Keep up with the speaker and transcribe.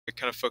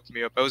kind of fucked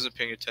me up. I wasn't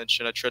paying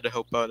attention. I tried to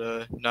help out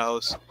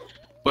Niles,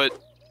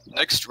 but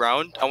next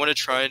round I want to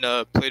try and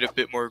play it a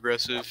bit more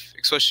aggressive,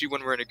 especially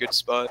when we're in a good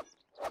spot.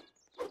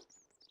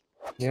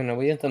 Yeah, no,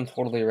 we had them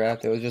totally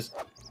wrapped. It was just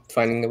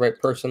finding the right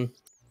person.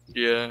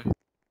 Yeah.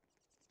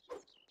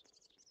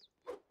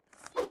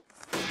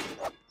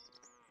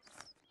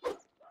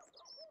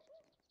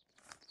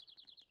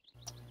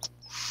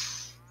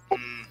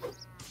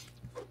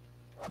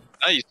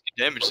 Nice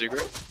damage,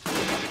 Ziggurat.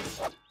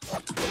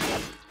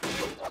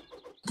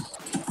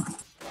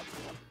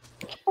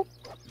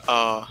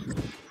 Oh.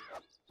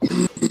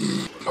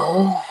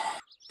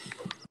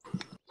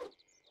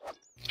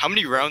 How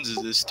many rounds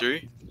is this?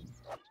 3?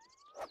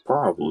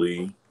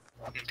 Probably.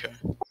 Okay.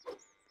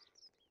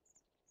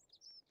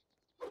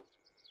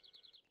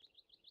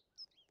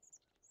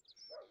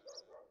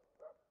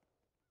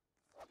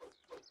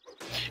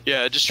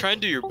 Yeah, just try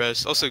and do your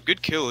best. Also,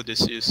 good kill,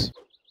 Odysseus.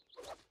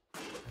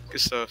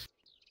 Good stuff.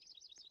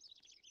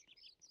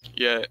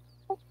 Yeah.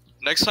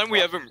 Next time we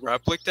have him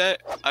rap like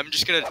that, I'm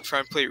just gonna try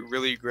and play it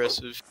really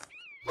aggressive.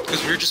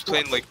 Because we're just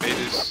playing like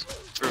betas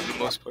for the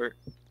most part.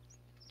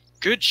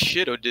 Good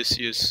shit,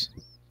 Odysseus.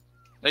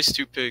 Nice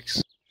 2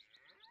 picks.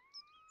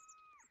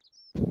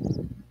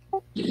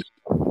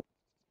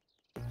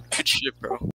 Good shit, bro.